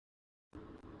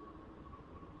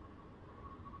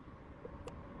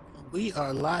We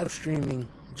are live streaming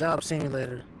Job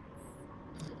Simulator.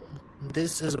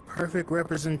 This is a perfect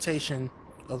representation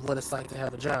of what it's like to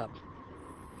have a job.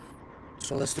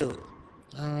 So let's do it.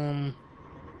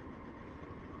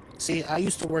 See, I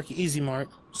used to work at Easy Mart,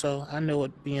 so I know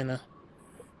what being a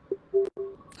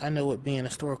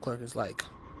store clerk is like.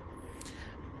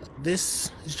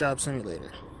 This is Job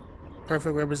Simulator.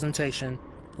 Perfect representation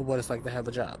of what it's like to have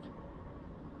a job.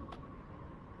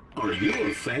 Are you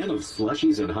a fan of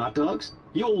slushies and hot dogs?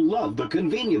 You'll love the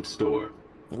convenience store.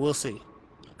 We'll see.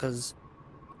 Because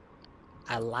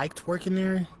I liked working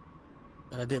there,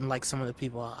 but I didn't like some of the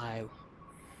people I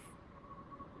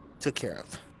took care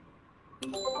of.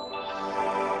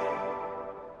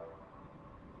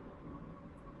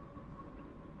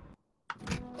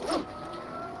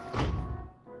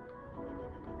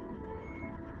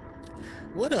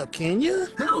 What up, Kenya?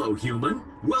 Hello, human.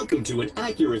 Welcome to an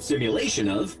accurate simulation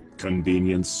of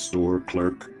convenience store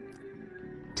clerk.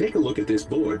 Take a look at this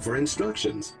board for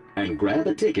instructions and grab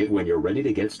a ticket when you're ready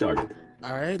to get started.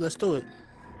 Alright, let's do it.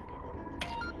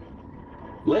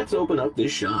 Let's open up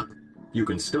this shop. You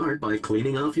can start by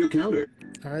cleaning off your counter.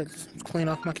 Alright, let's clean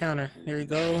off my counter. Here you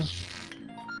go.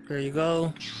 Here you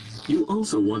go. You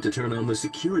also want to turn on the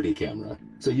security camera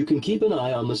so you can keep an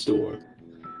eye on the store.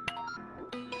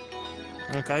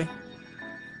 Okay.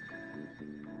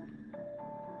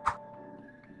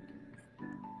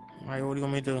 Alright, what do you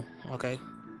want me to do? Okay.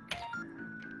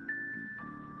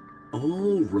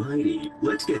 Alrighty,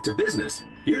 let's get to business.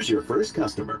 Here's your first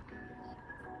customer.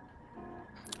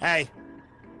 Hey,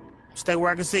 stay where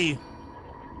I can see you.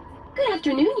 Good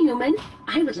afternoon, human.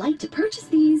 I would like to purchase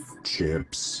these.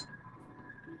 Chips.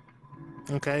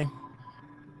 Okay.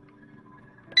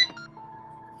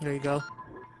 There you go.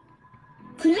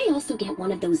 Could I also get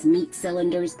one of those meat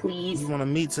cylinders, please? You want a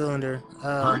meat cylinder?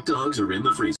 Hot dogs are in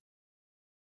the freezer.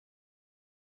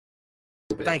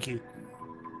 Thank you.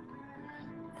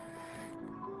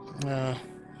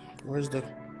 Where's the...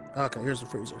 Okay, here's the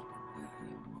freezer.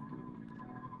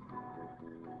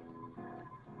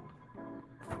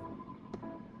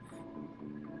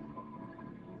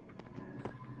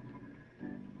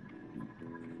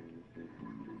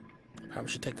 Probably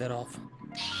should take that off.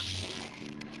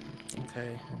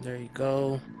 Okay, there you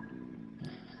go.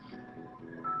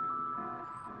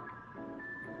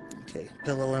 Okay,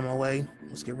 pillow in my way.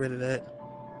 Let's get rid of that.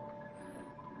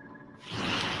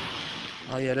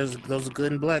 Oh yeah, those are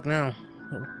good and black now.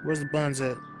 Where's the buns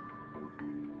at?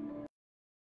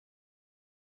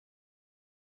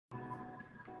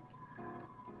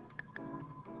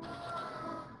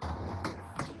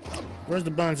 Where's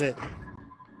the buns at?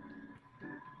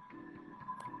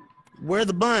 Where are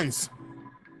the buns?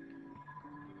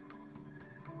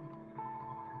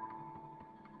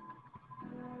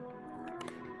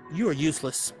 You are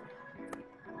useless.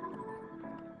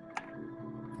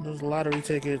 Those lottery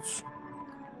tickets.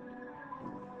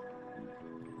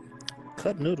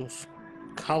 Cup noodles.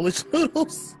 College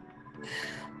noodles?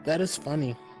 That is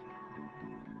funny.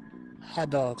 Hot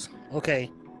dogs.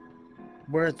 Okay.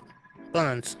 Where are the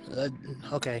buns?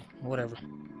 Okay, whatever.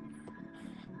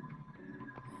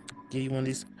 Give you one of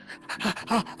these.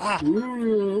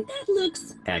 That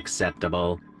looks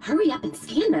Acceptable. Hurry up and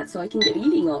scan that so I can get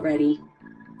eating already.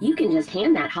 You can just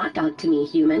hand that hot dog to me,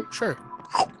 human. Sure.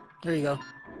 There you go.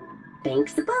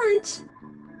 Thanks a bunch.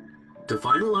 To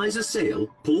finalize a sale,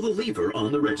 pull the lever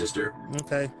on the register.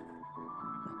 Okay.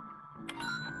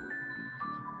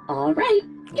 All right,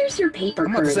 here's your paper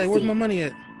I'm about to currency. say, where's my money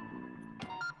at?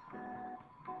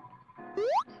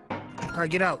 Alright,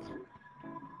 get out.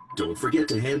 Don't forget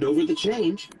to hand over the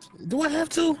change. Do I have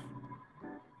to?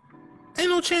 Ain't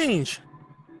no change.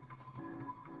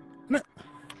 No.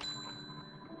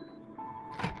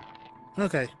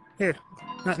 Okay, here.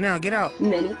 Now, get out.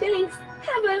 Many thanks.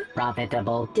 Have a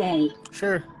profitable day.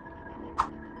 Sure.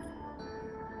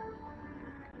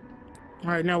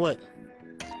 Alright, now what?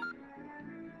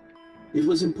 It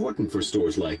was important for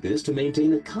stores like this to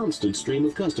maintain a constant stream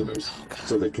of customers,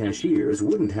 so that cashiers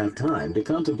wouldn't have time to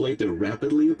contemplate their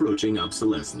rapidly approaching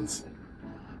obsolescence.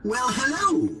 Well,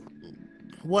 hello!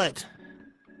 What?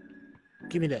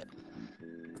 Give me that.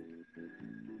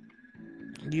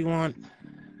 You want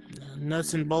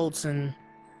nuts and bolts and...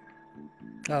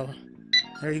 Oh,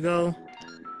 there you go.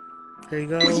 There you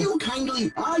go. Would you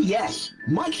kindly... Ah, yes.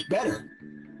 Much better.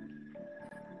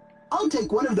 I'll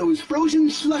take one of those frozen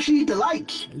slushy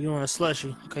delights. You want a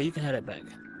slushie? Okay, you can have that back.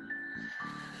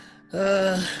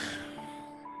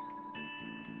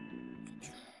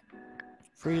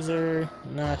 Freezer.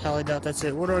 Nah, I probably doubt that's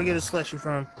it. Where do I get a slushie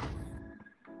from?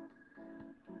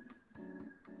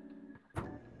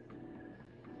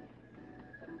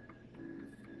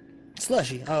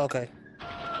 Slushy. Oh, okay.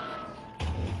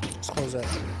 Let's close that.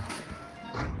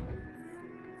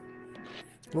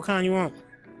 What kind you want?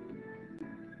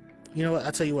 You know what?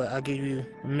 I'll tell you what. I'll give you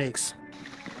a mix.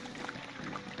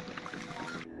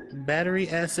 Battery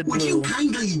acid blue. Would you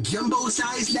kindly jumbo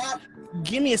size that?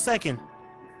 Give me a second.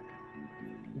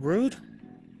 Rude?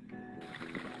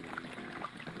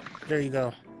 There you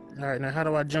go. Alright, now how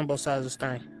do I jumbo size this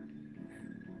thing?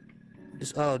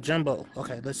 This, oh, jumbo.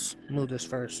 Okay, let's move this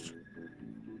first.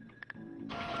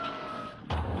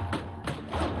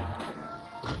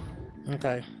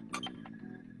 Okay.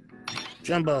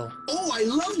 Jumbo. Oh, I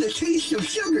love the taste of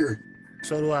sugar.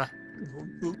 So do I.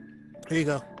 Here you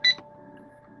go.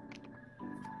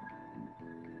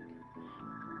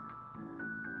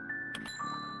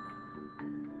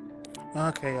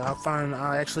 Okay,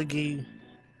 I'll actually give you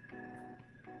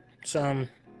some,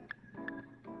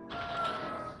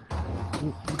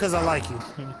 because I like you.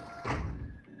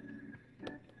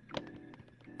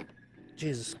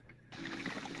 Jesus.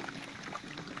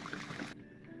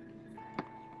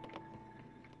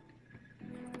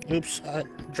 Oops, I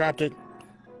dropped it.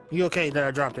 You okay that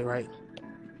I dropped it, right?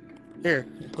 Here,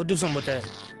 go do something with that.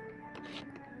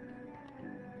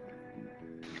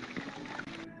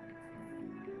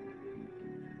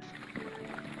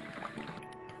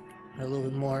 A little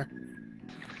bit more,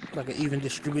 like an even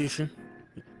distribution.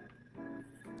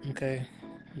 Okay,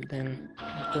 then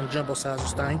jumbo size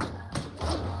this thing.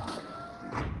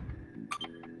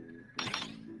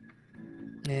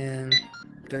 And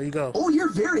there you go. Oh,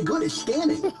 you're very good at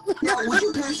scanning. Now, would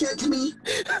you pass that to me?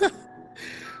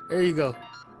 There you go.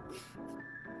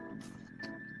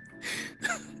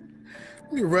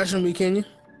 You're rushing me, can you?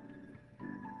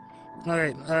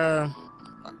 Alright,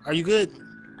 are you good?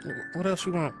 What else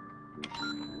you want?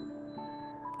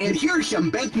 And here's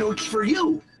some banknotes for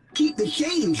you. Keep the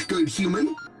change, good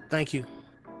human. Thank you.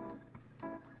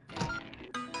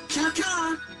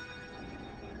 Ta-ta!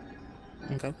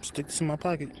 Okay, stick this in my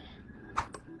pocket.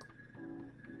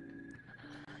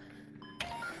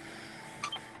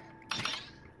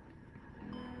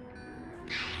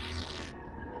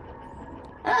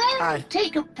 I'll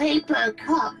take a paper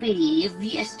copy of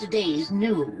yesterday's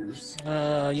news.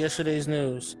 Yesterday's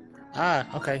news. Ah,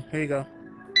 okay, here you go.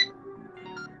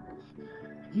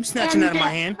 You snatching out of my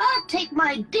hand. I'll take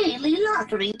my daily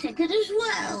lottery ticket as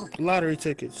well. Lottery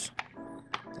tickets.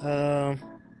 There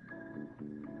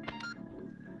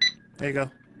you go.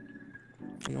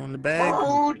 You on the bag?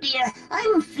 Oh dear,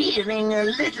 I'm feeling a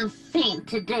little faint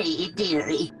today,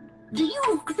 dearie. Do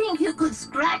you think you could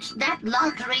scratch that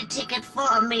lottery ticket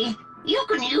for me? You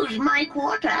can use my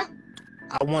quarter.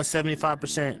 I want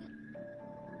 75%.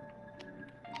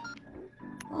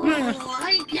 Oh,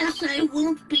 I guess I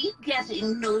won't be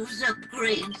getting those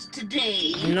upgrades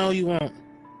today. No, you won't.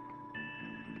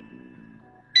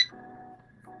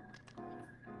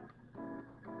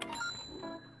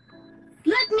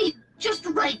 Let me just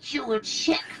write you a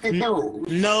check for those.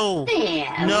 No.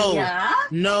 There No. we are.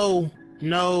 No.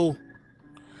 No.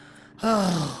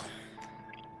 Oh.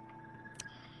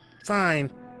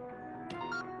 Fine.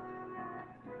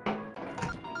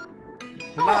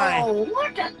 Bye. Oh,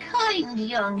 what a kind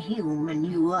young human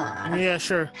you are. Yeah,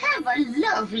 sure. Have a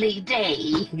lovely day.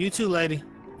 You too, lady.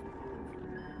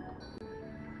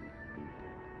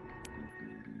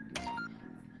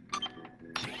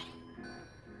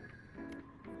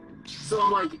 So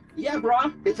I'm like, yeah,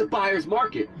 bro, it's a buyer's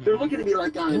market. They're looking at me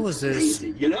like I'm Who is this?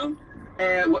 crazy, you know?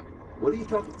 And what are you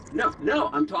talking? No,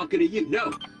 I'm talking to you.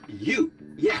 No, you.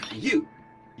 Yeah, you.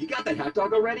 You got that hot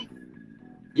dog already?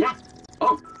 Yeah.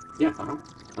 Oh, yeah.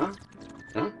 Huh?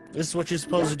 This is what you're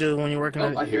supposed to do when you're working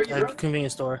I hear you, at bro. a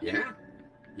convenience store. Yeah.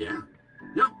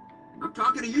 No, I'm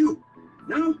talking to you.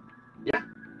 No. Yeah.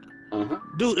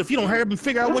 Dude, if you don't hurry up and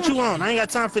figure out what you want, I ain't got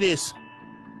time for this.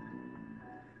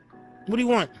 What do you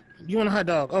want? You want a hot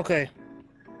dog? Okay.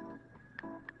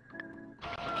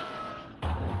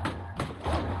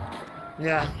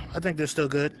 Yeah, I think they're still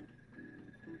good.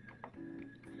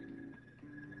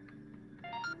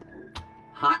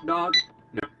 Hot dog?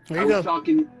 No. There you I was go.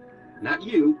 talking, not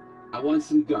you. I want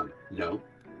some gum. No,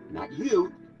 not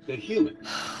you. The human.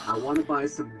 I want to buy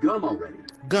some gum already.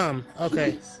 Gum.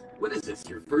 Okay. Jeez. What is this?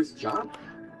 Your first job?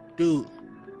 Dude,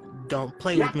 don't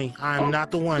play Yeah. with me. I'm Oh,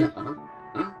 not the one.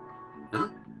 Yeah,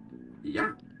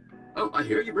 Yeah. Oh, I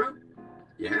hear you, bro.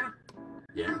 Yeah.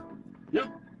 No,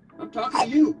 I'm talking to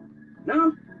you.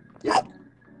 No. Yeah.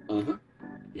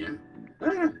 Yeah.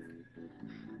 Ah.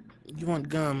 You want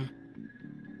gum.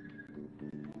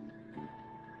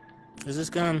 Is this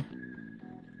gum?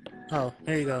 Oh,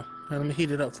 there you go. Now, let me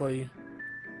heat it up for you.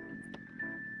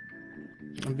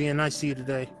 I'm being nice to you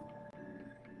today.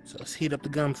 So let's heat up the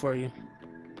gum for you.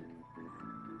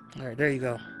 Alright, there you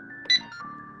go.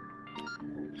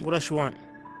 What else you want?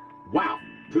 Wow,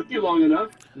 took you long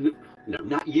enough. No,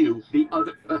 not you. The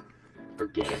other.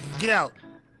 Forget it. Get out.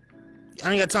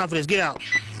 I ain't got time for this. Get out.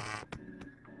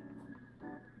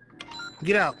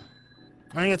 Get out.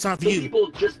 I ain't got time for Some you.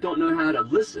 people just don't know how to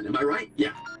listen. Am I right?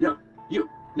 Yeah. No. You.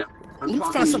 No. I'm You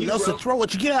talking find to something you, else bro. to throw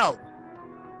at you. Get out.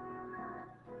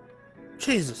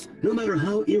 Jesus. No matter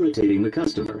how irritating the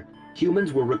customer,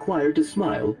 humans were required to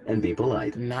smile and be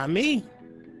polite. Not me.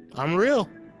 I'm real.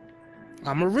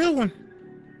 I'm a real one.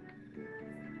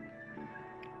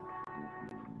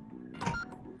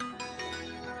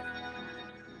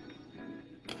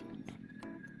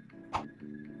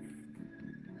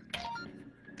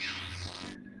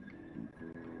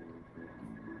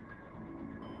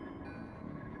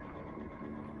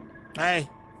 Hey,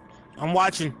 I'm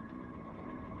watching.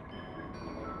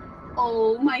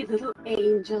 Oh, my little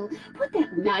angel. Put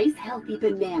that nice, healthy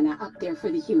banana up there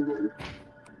for the human.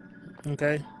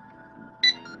 Okay.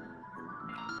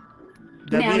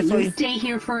 Now That you stay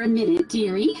here for a minute,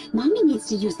 dearie. Mommy needs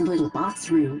to use the little box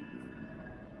room.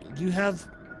 You have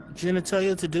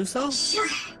genitalia to do so? Sugar!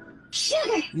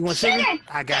 Sugar! You want sugar? Sugar!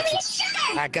 I got Give you. me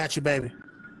sugar! I got you, baby.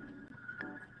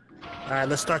 Alright,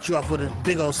 let's start you off with a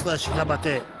big old slushie. How about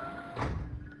that?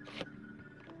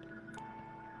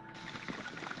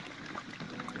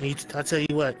 I tell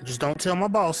you what, just don't tell my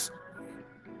boss.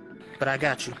 But I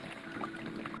got you.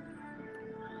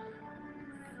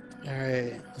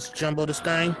 Alright, let's jumbo this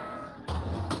thing.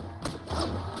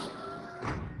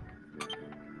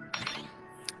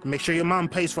 Make sure your mom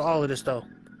pays for all of this, though.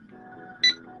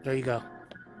 There you go.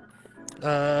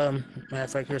 Matter of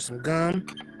fact, here's some gum.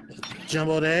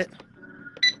 Jumbo that.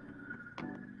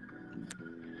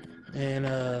 And,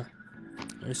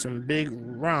 there's some big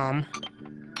rum.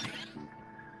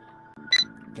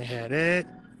 Can have that.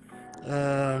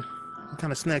 What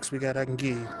kind of snacks we got I can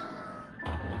give you?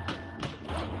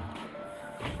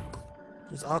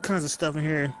 There's all kinds of stuff in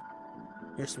here.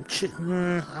 Here's some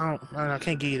chicken. I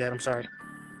can't give you that. I'm sorry.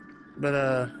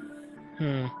 But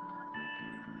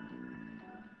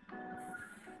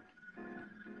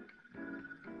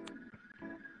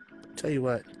tell you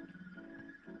what.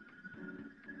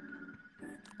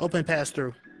 Open pass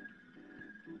through.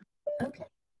 Okay.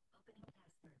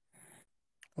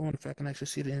 I wonder if I can actually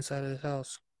see the inside of this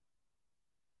house.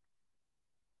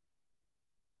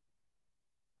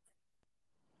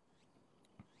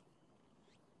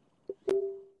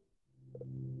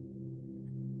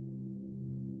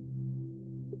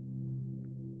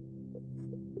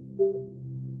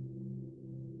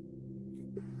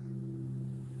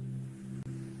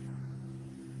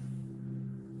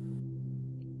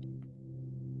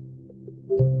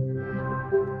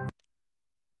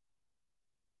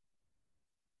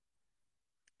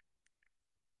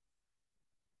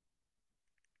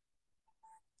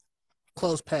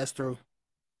 Close pass through.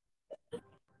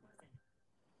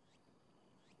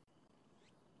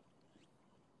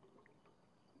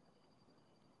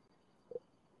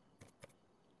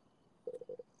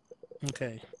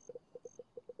 Okay.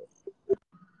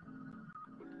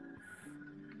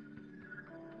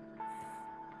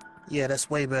 Yeah, that's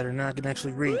way better. Now I can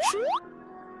actually reach.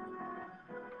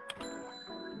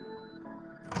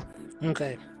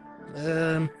 Okay.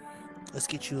 Let's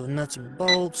get you a nuts and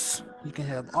bolts. You can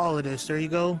have all of this. There you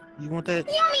go. You want that?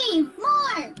 Yummy!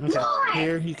 More! Okay. More!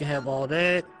 Here, you can have all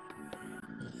that.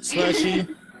 Slushy.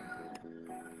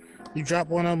 You drop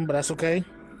one of them, but that's okay.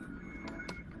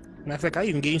 Matter of fact, I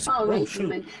even get you some. All right, Oh, shoot.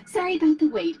 human. Sorry about the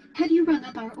wait. Have you rung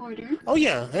up our order? Oh,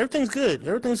 yeah. Everything's good.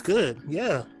 Everything's good.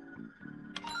 Yeah.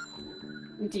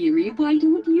 Dearie, why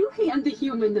don't you hand the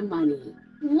human the money?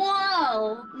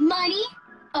 Whoa! Money?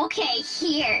 Okay,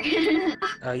 here.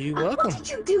 Are you welcome? What did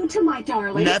you do to my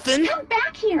darling? Nothing. Come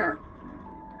back here.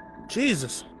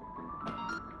 Jesus.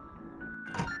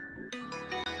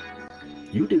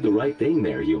 You did the right thing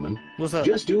there, human. What's up?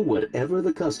 Just do whatever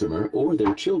the customer or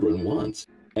their children wants,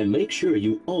 and make sure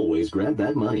you always grab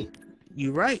that money.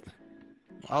 You right.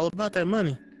 All about that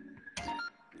money.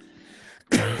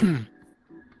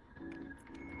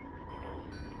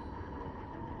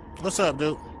 What's up,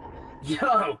 dude?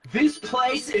 Yo, this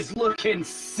place is looking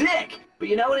sick! But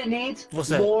you know what it needs? What's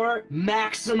that? More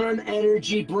maximum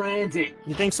energy branding.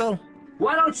 You think so?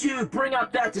 Why don't you bring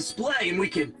up that display and we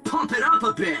can pump it up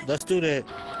a bit? Let's do that.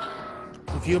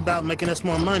 If you're about making us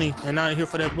more money and not here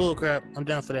for that bull crap, I'm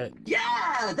down for that.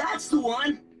 Yeah, that's the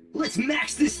one! Let's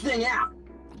max this thing out.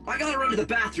 I gotta run to the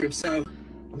bathroom, so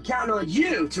I'm counting on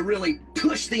you to really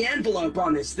push the envelope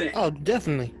on this thing. Oh,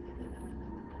 definitely.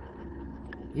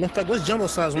 In fact, let's jumbo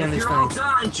size one of If these you're all things.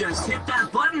 done, just hit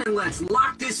that button and let's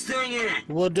lock this thing in.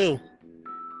 We'll do.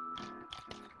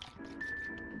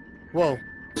 Whoa.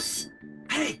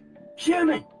 Hey,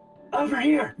 human, over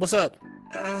here. What's up?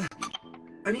 I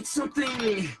need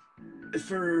something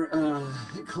for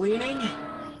cleaning.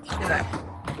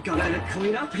 Gotta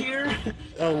clean up here.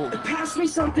 Oh, Pass me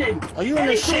something. are you in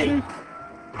the Anything.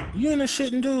 shitting? You in the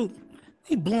shitting, dude?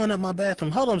 He blowing up my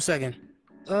bathroom. Hold on a second.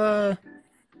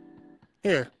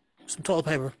 Here, some toilet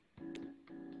paper.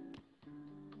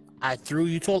 I threw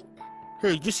you toilet.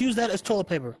 Here, just use that as toilet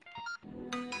paper.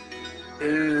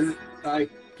 I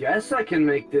guess I can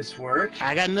make this work.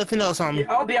 I got nothing else on me.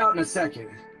 I'll be out in a second.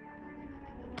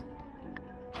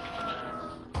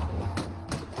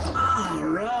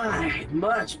 Alright,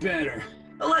 much better.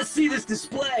 Let's see this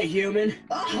display, human.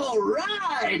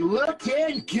 Alright,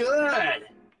 looking good.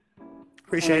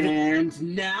 Appreciate it.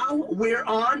 And now we're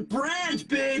on brand,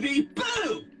 baby.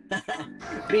 Boom!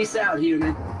 Peace out,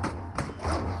 human.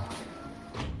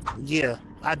 Yeah,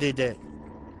 I did that.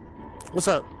 What's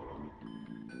up?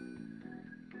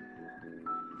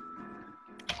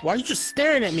 Why are you just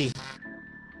staring at me?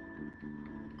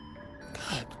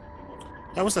 God.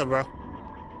 Hey, what's up, bro?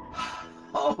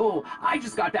 Oh, I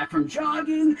just got back from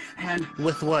jogging, and...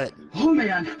 With what? Oh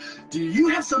man, do you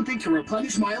have something to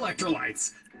replenish my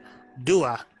electrolytes? Do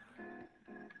I?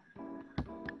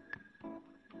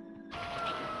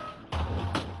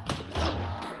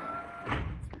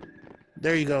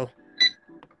 There you go.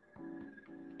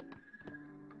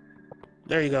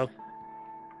 There you go.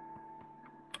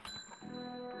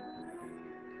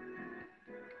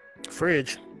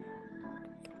 Fridge.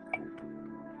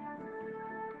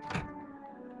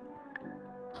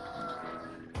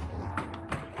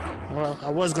 Well, I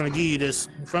was gonna give you this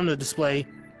from the display,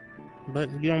 but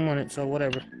you don't want it, so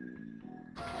whatever.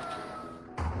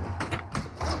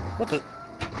 What the?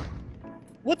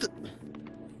 What the?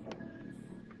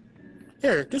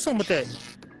 Here, do something with that.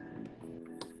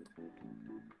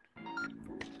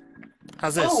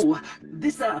 How's this? Oh,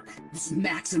 this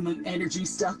maximum energy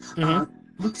stuff,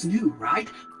 looks new, right?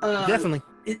 Definitely.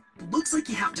 It looks like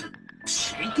you have to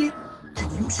shake it.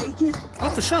 Can you shake it? Oh,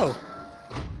 for sure.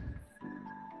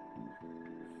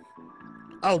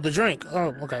 Oh, the drink.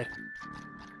 Oh, okay.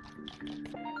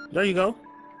 There you go.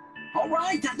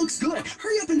 Alright, that looks good.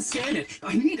 Hurry up and scan it.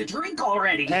 I need a drink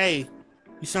already. Hey,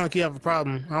 you sound like you have a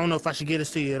problem. I don't know if I should get this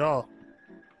to you at all.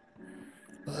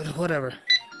 But whatever.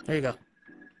 There you go.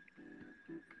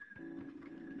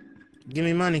 Give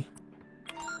me money.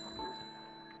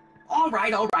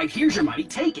 Alright, here's your money.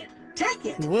 Take it. Take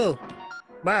it. Will.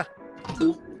 Bye.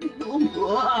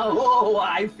 Oh,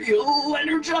 I feel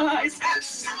energized.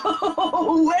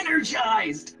 So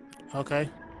energized. Okay.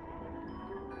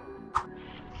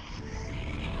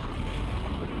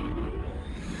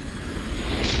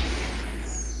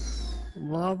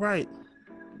 Well, all right.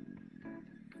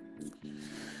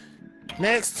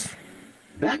 Next.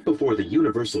 Back before the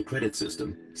universal credit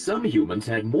system, some humans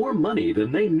had more money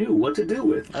than they knew what to do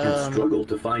with, and struggled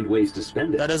to find ways to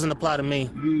spend it. That doesn't apply to me.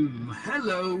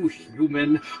 Hello,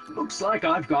 human. Looks like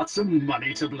I've got some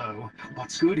money to blow.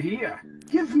 What's good here?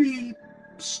 Give me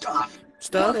stuff.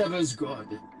 Stuff? Whatever's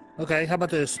good. Okay, how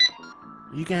about this?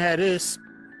 You can have this.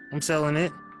 I'm selling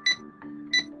it.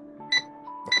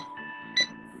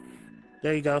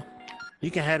 There you go. You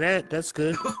can have that. That's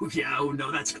good. Oh, yeah. Oh,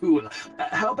 no, that's cool.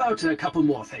 How about a couple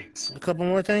more things? A couple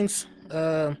more things.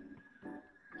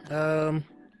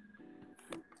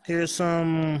 Here's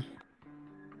some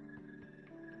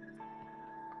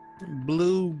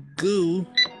blue goo.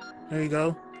 There you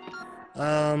go.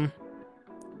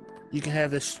 You can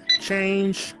have this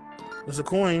change. There's a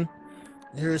coin.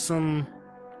 Here's some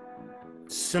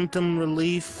symptom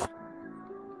relief.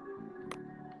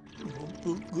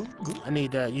 I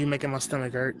need that. You making my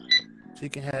stomach hurt. So you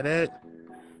can have that.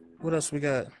 What else we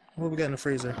got? What we got in the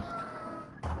freezer?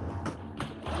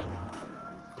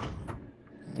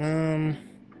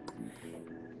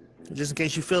 Just in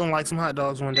case you're feeling like some hot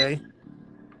dogs one day.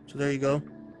 So there you go.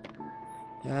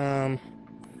 There's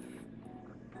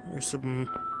some.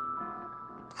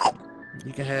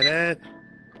 You can have that.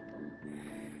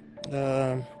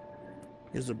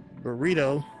 Here's a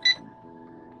burrito.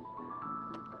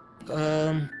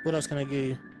 What else can I give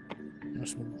you?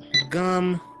 There's some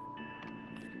gum.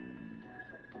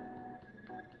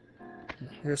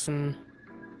 Here's some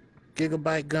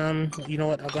gigabyte gum. You know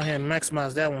what? I'll go ahead and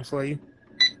maximize that one for you.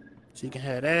 So you can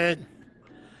have that.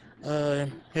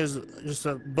 Here's just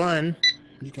a bun.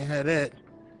 You can have that.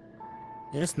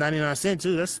 Yeah, it's 99 cents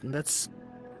too. That's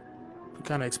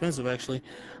kind of expensive actually.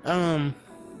 Hot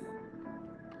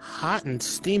and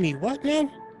steamy. What now?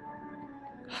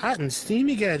 Hot and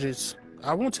steamy gadgets.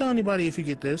 I won't tell anybody if you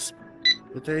get this,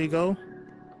 but there you go.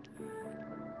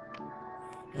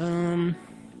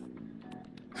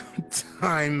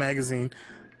 Time magazine.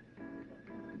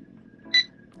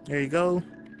 There you go.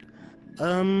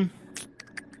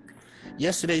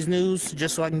 Yesterday's news,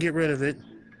 just so I can get rid of it.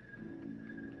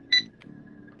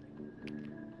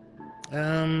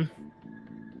 Can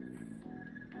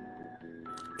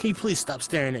you please stop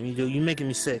staring at me, dude? You're making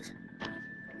me sick.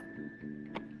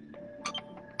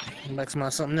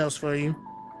 Maximize something else for you.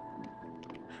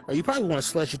 Or you probably want a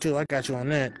slushy too. I got you on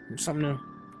that. Something new.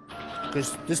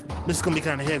 Because this is gonna be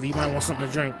kind of heavy. You might want something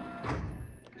to drink.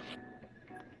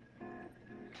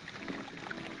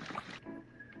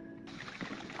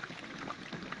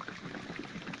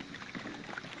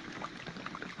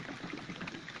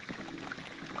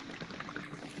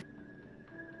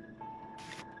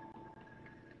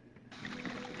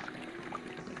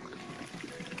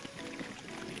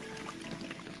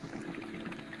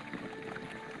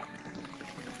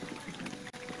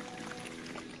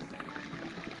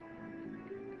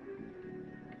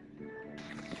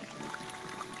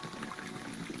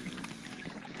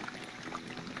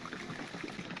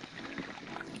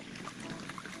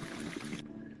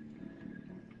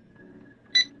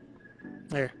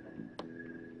 There.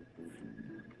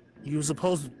 You were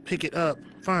supposed to pick it up.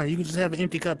 Fine, you can just have an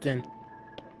empty cup then.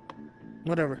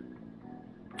 Whatever.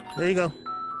 There you go.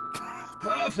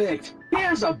 Perfect.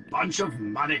 Here's a bunch of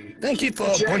money. Thank you for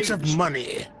a bunch of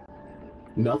money.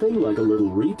 Nothing like a little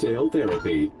retail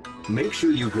therapy. Make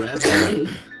sure you grab some money.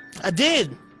 I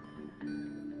did.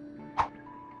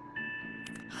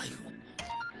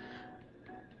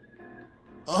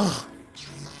 Oh.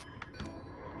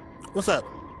 What's up?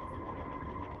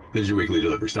 This is your weekly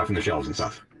delivery, stuff in the shelves and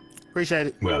stuff. Appreciate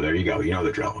it. Well, there you go. You know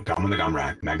the drill. Gum on the gum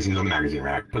rack, magazines on the magazine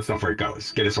rack. Put stuff where it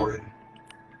goes. Get it sorted.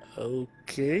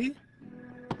 Okay.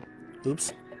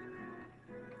 Oops.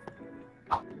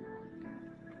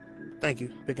 Thank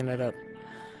you. Picking that up.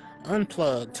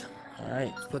 Unplugged.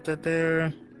 Alright, put that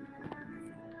there.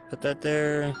 Put that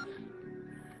there.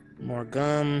 More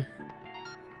gum.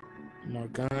 More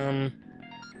gum.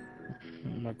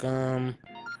 More gum.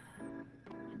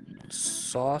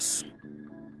 Sauce.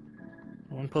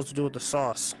 What am I supposed to do with the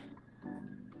sauce?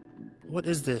 What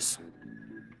is this?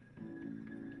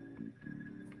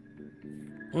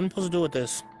 What am I supposed to do with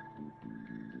this?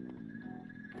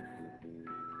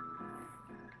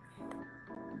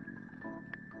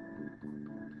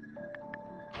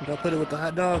 Do I put it with the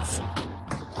hot dogs?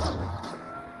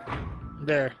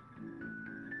 There.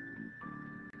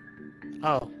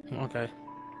 Oh, okay.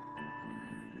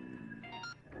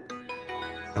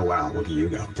 Oh wow, look at you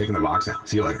go. Taking the box out.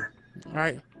 See you later.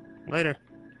 Alright, later.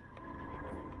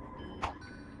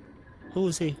 Who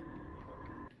is he?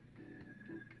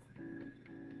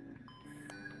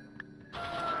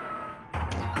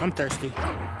 I'm thirsty.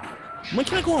 When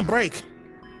can I go on break?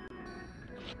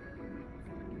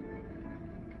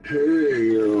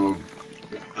 Hey,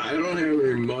 I don't have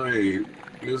any money.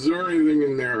 Is there anything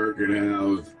in there I could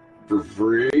have for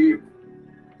free?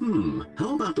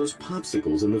 How about those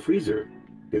popsicles in the freezer?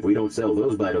 If we don't sell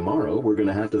those by tomorrow, we're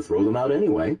gonna have to throw them out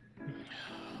anyway.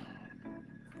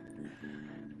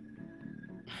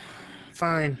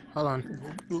 Fine, hold on.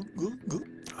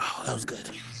 Oh, that was good.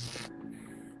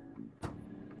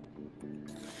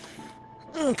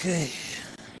 Okay.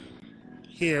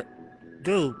 Here.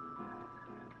 Dude.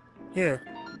 Here.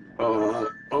 Oh.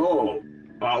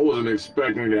 I wasn't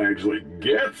expecting to actually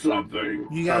get something.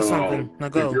 You got something. Now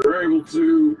go. If you're able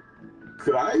to,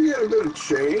 could I get a bit of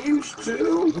change,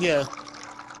 too? Yeah.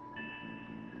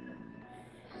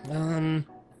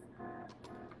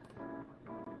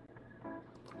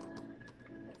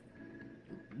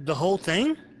 The whole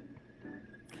thing?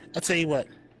 I'll tell you what.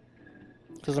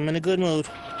 Because I'm in a good mood.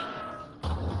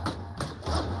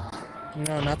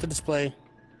 No, not the display.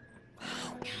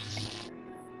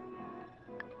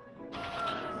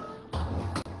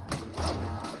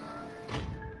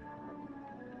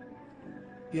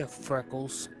 You have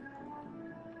freckles.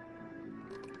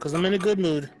 Because I'm in a good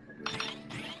mood.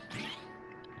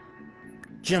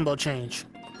 Jimbo change.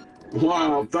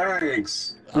 Wow,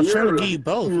 thanks. I was trying to You're give you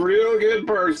both. a real good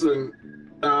person.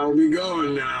 I'll be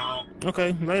going now.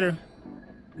 Okay, later.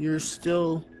 You're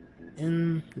still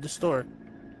in the store.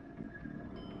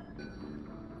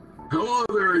 Hello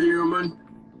there, human.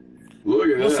 Look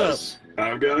at What's this.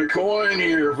 I've got a coin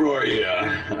here for you.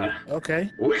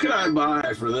 Okay. What can I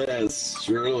buy for this?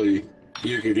 Surely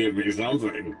you could give me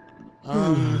something.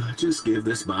 Just give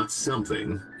this bot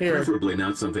something. Here. Preferably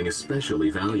not something especially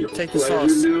valuable. Take the Pleasure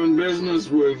sauce. doing business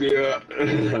with you.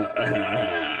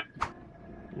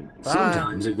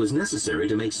 Sometimes it was necessary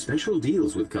to make special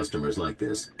deals with customers like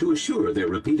this to assure their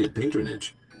repeated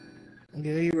patronage.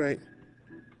 Yeah, you're right.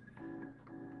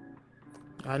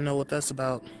 I know what that's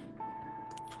about.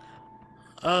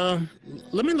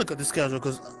 Let me look at the schedule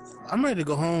because I'm ready to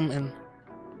go home and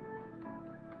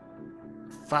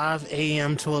 5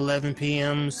 a.m. to 11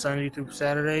 p.m. Sunday through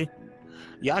Saturday.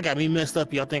 Y'all got me messed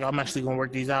up. Y'all think I'm actually gonna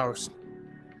work these hours?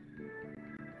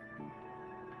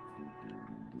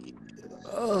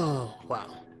 Oh, wow.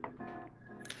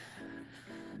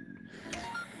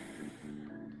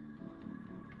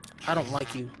 I don't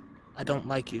like you. I don't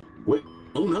like you. What?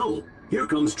 Oh no! Here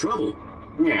comes trouble.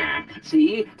 Yeah,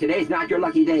 see? Today's not your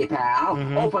lucky day, pal.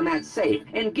 Open that safe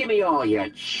and give me all your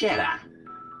cheddar.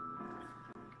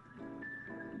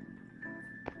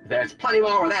 There's plenty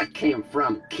more where that came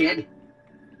from, kid.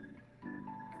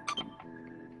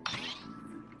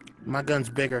 My gun's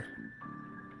bigger.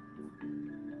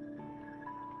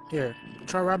 Here,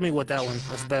 try rob me with that one.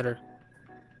 That's better.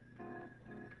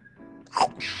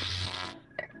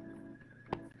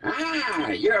 Ah,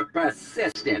 you're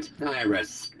persistent. I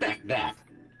respect that.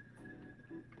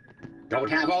 Don't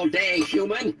have all day,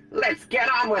 human. Let's get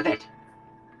on with it.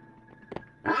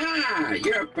 Ah,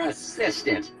 you're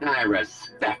persistent. I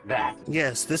respect that.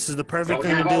 Yes, this is the perfect Don't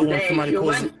thing to have all do when day, somebody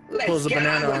human. pulls a Let's get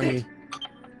banana on with on it. you.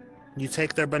 You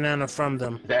take their banana from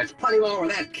them. There's plenty more where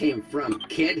that came from,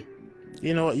 kid.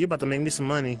 You know what? You're about to make me some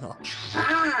money. Oh.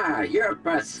 Ah, you're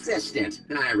persistent.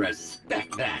 I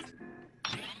respect that.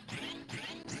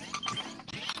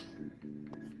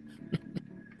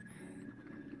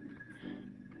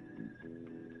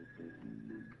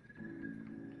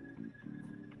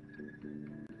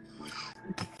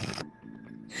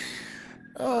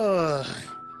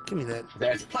 Give me that.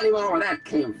 There's plenty more where that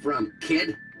came from,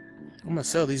 kid. I'm gonna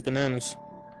sell these bananas.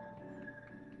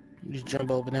 These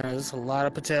jumbo bananas. There's a lot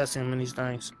of potassium in these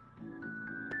things.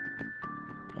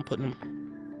 I'm putting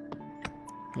them.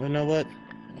 You know what?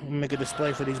 I'm gonna make a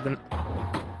display for these bananas.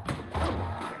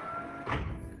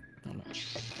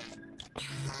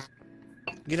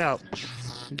 Get out.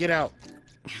 Get out.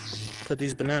 Put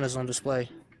these bananas on display.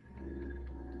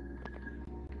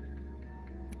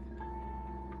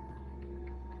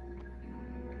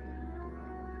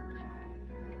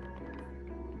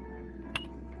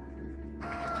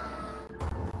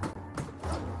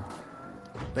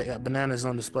 They got bananas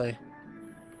on display.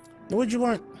 What'd you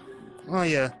want? Oh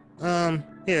yeah.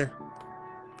 Here.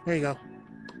 Here you go.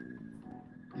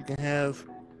 You can have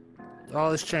all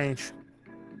this change.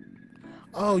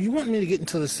 Oh, you want me to get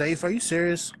into the safe? Are you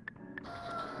serious?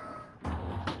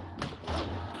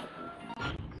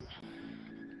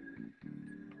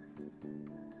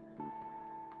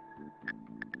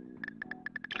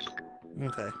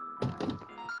 Okay.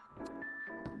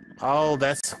 Oh,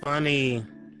 that's funny.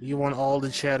 You want all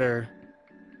the cheddar.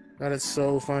 That is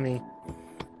so funny.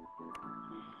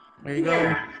 There you go.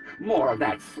 Yeah, more of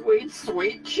that sweet,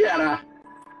 sweet cheddar.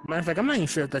 Matter of fact, I'm not even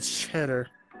sure if that's cheddar.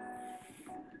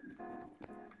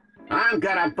 I'm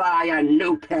gonna buy a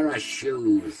new pair of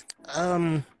shoes.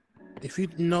 If you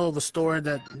know of a store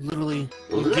that literally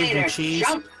gives you Later, cheese.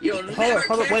 chump. You'll Hold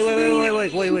never on,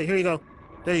 catch wait. Here you go.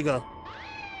 There you go.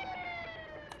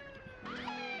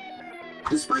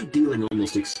 Despite dealing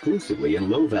almost exclusively in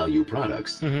low-value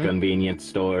products, convenience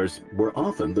stores were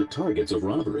often the targets of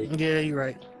robbery. Yeah, you're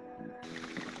right.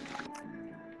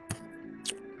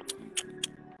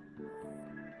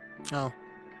 Oh.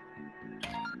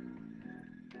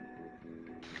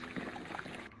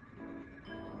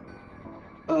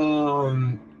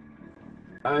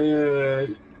 I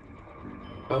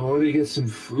want to get some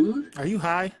food? Are you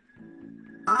high?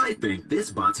 I think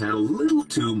this bot's had a little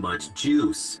too much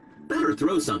juice. Better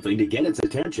throw something to get its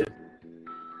attention.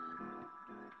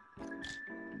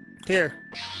 Here.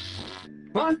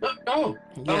 What? Oh!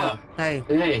 Yeah. Hey.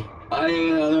 Hey,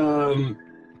 I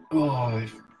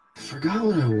forgot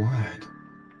what I wanted.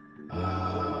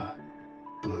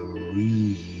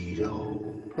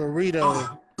 Burrito. Burrito.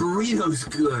 Oh, burrito's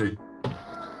good.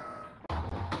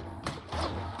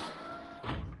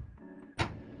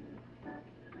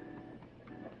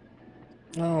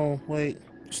 Oh, wait.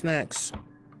 Snacks.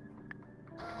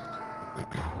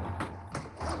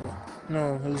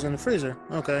 No, it was in the freezer.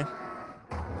 Okay.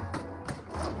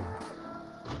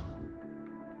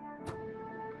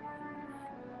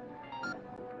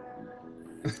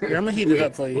 Here, I'm gonna heat it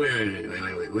up for you.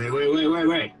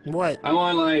 Wait. What? I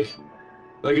want like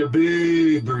a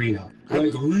big burrito.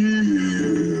 Like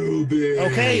real big.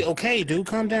 Okay, dude,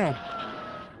 calm down.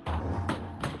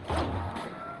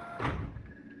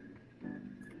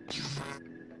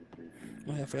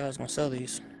 Oh, I forgot I was gonna sell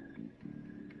these.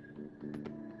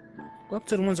 Up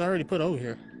to the ones I already put over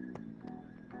here.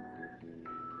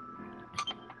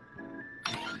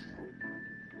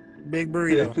 Big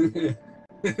burrito.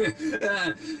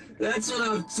 That's what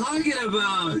I'm talking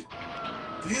about.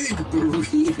 Big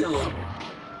burrito.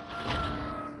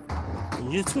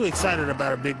 You're too excited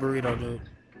about a big burrito, dude.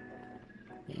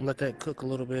 Let that cook a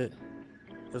little bit,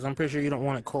 because I'm pretty sure you don't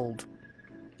want it cold.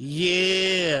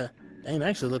 Yeah, they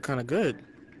actually look kind of good.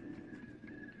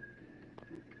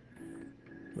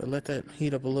 But let that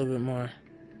heat up a little bit more.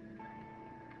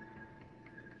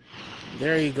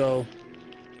 There you go.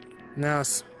 Now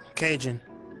it's Cajun.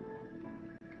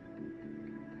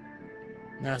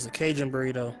 Now it's a Cajun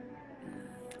burrito.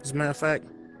 As a matter of fact,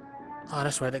 oh,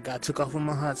 that's right, that guy took off with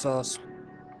my hot sauce.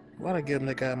 Why'd I give him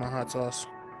that guy my hot sauce?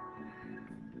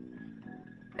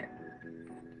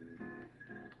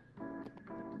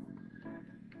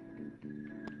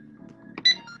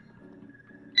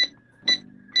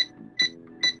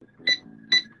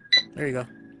 There you go.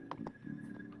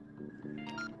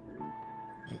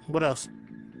 What else?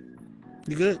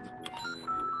 You good?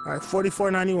 All right,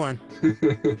 $44.91.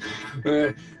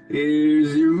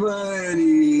 Here's your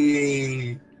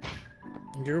money.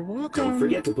 You're welcome. Don't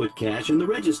forget to put cash in the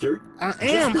register. I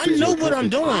am. I know what I'm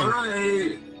doing. All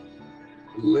right.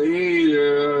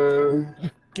 Later.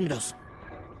 Give me those.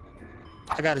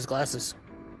 I got his glasses.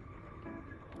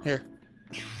 Here.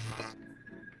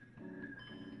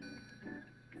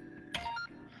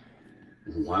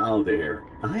 Wow there.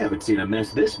 I haven't seen a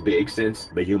mess this big since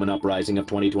the human uprising of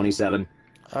 2027.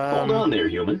 Hold on there,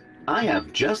 human. I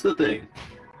have just the thing.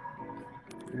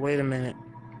 Wait a minute.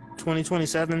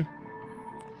 2027?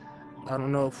 I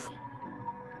don't know if...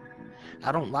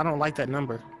 I don't like that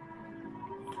number.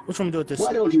 Which one do with this?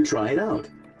 Why don't you try it out?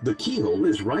 The keyhole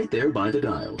is right there by the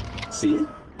dial. See it?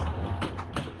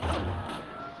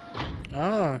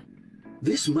 Ah.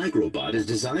 This microbot is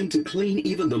designed to clean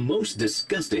even the most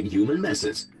disgusting human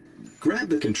messes. Grab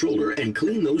the controller and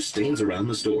clean those stains around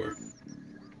the store.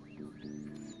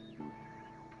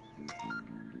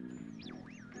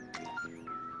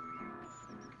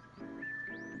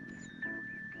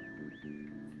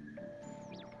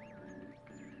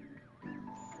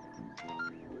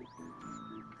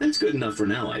 That's good enough for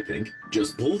now, I think.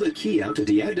 Just pull the key out to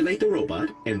deactivate the robot,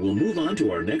 and we'll move on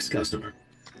to our next customer.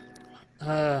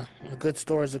 A good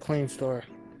store is a clean store.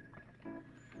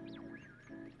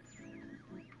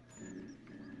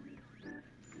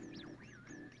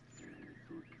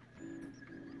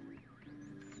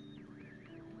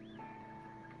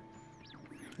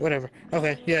 Whatever.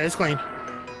 Okay, yeah, it's clean.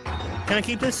 Can I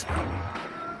keep this?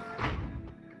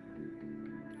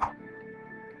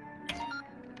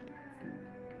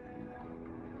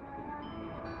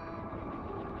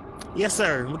 Yes,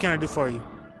 sir. What can I do for you?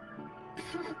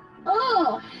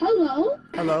 Oh, hello.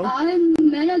 Hello. I'm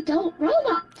an adult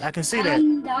robot. I can see that.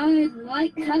 And I'd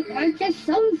like to purchase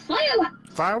some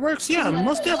fireworks. Fireworks? Yeah,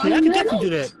 most definitely. I can definitely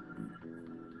do that.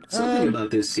 Something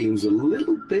about this seems a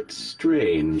little bit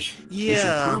strange. Yeah. You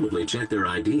should probably check their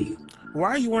ID. Why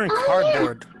are you wearing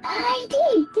cardboard? Yeah.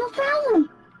 ID, no problem.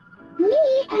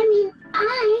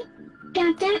 I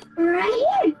got that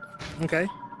right here. Okay.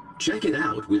 Check it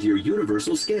out with your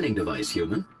universal scanning device,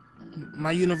 human.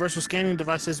 My universal scanning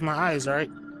device is my eyes,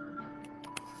 alright?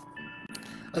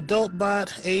 Adult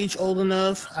bot, age old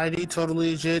enough, ID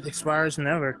totally legit, expires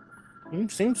never.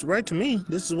 Seems right to me.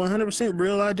 This is 100%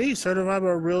 real ID, certified by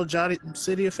real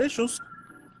city officials.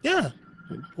 Yeah.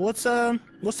 What's the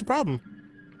problem?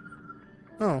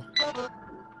 Oh.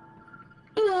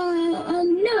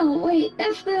 No, wait,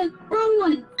 that's the wrong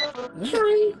one.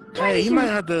 Sorry. Hey, you might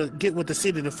have to get with the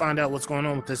city to find out what's going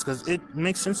on with this, because it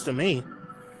makes sense to me.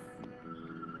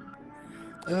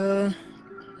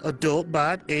 Adult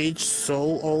bot, age so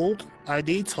old,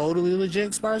 ID totally legit,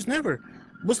 expires never.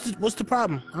 What's the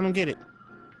problem? I don't get it.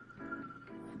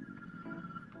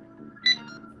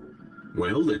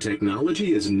 Well, the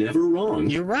technology is never wrong.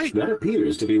 You're right. That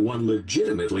appears to be one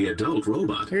legitimately adult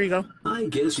robot. Here you go. I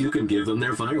guess you can give them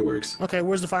their fireworks. Okay,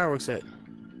 where's the fireworks at?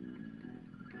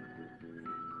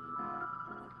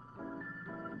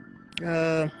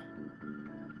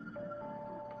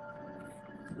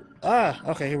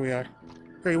 Okay, here we are.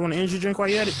 Here, you want an energy drink while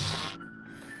you at it?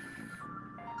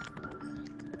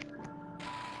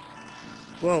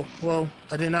 Whoa,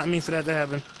 I did not mean for that to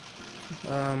happen.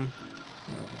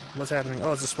 What's happening?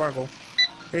 Oh, it's a sparkle.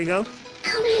 Here you go.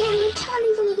 Come here, I'm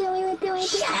totally gonna get away with doing.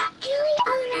 Shut up, Julie,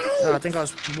 alright. I think I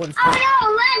was... Oh no,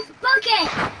 let's book it!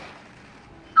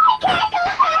 I can't go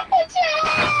back to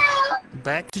jail!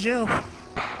 Back to jail?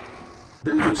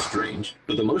 That was strange,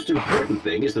 but the most important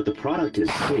thing is that the product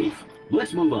is safe.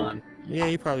 Let's move on. Yeah,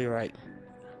 you're probably right.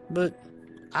 But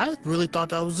I really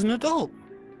thought I was an adult.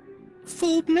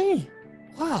 Fooled me.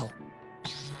 Wow.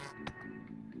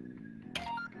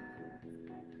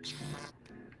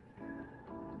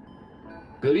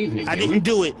 Good evening. I didn't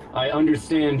do it. I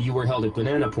understand you were held at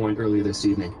Banana Point earlier this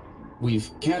evening. We've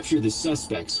captured the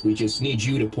suspects. We just need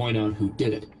you to point out who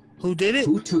did it. Who did it?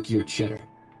 Who took your cheddar?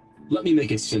 Let me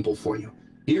make it simple for you.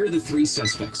 Here are the 3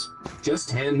 suspects.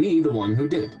 Just hand me the one who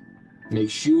did it.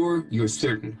 Make sure you're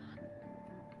certain.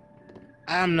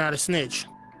 I'm not a snitch.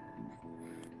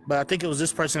 But I think it was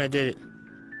this person that did it.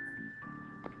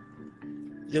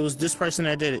 It was this person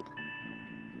that did it.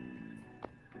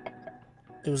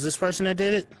 It was this person that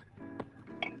did it?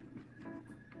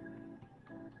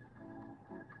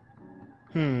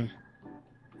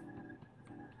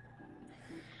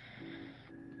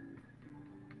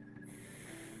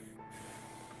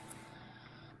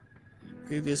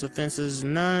 Previous offenses,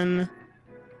 none.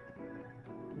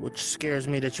 Which scares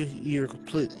me that you're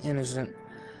completely innocent.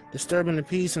 Disturbing the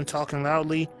peace and talking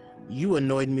loudly, you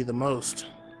annoyed me the most.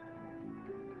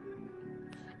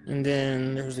 And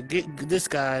then there's this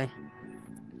guy.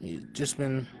 He's just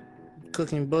been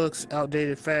cooking books,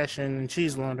 outdated fashion, and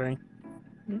cheese laundering.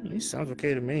 He sounds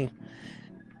okay to me.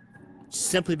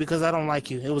 Simply because I don't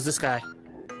like you. It was this guy.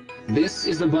 This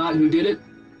is the bot who did it?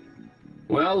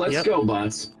 Well, let's go,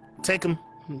 bots. Take him.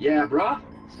 Yeah, brah.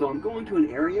 So I'm going to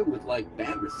an area with, like,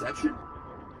 bad reception?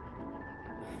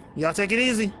 Y'all take it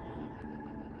easy.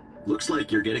 Looks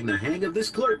like you're getting the hang of this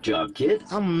clerk job, kid.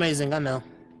 I'm amazing, I know.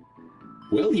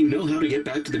 Well, you know how to get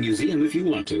back to the museum if you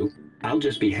want to. I'll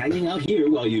just be hanging out here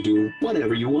while you do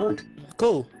whatever you want.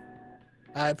 Cool.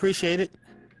 I appreciate it.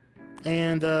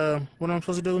 And, what am I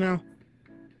supposed to do now?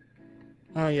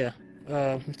 Oh, yeah.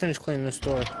 Finish cleaning this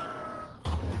store.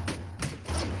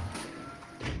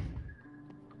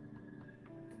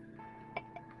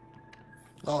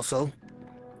 Also,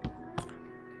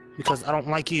 because I don't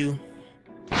like you.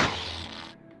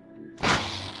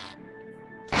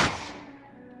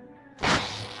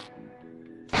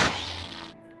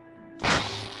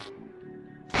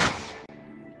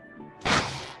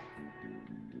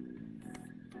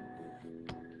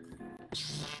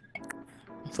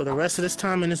 For the rest of this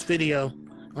time in this video,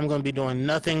 I'm going to be doing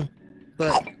nothing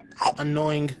but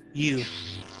annoying you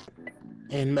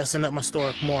and messing up my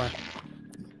store more.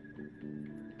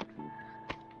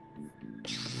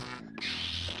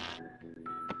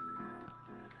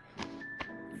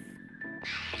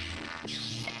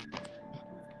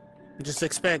 Just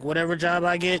expect whatever job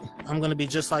I get, I'm going to be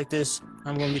just like this.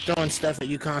 I'm going to be throwing stuff at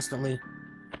you constantly.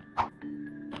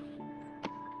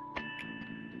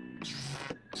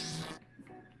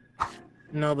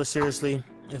 No, but seriously,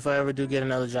 if I ever do get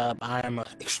another job, I am an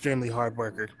extremely hard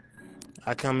worker.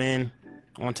 I come in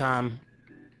on time,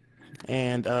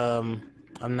 and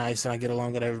I'm nice and I get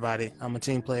along with everybody. I'm a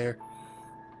team player,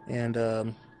 and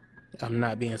I'm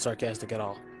not being sarcastic at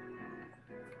all.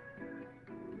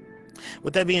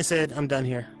 With that being said, I'm done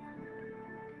here.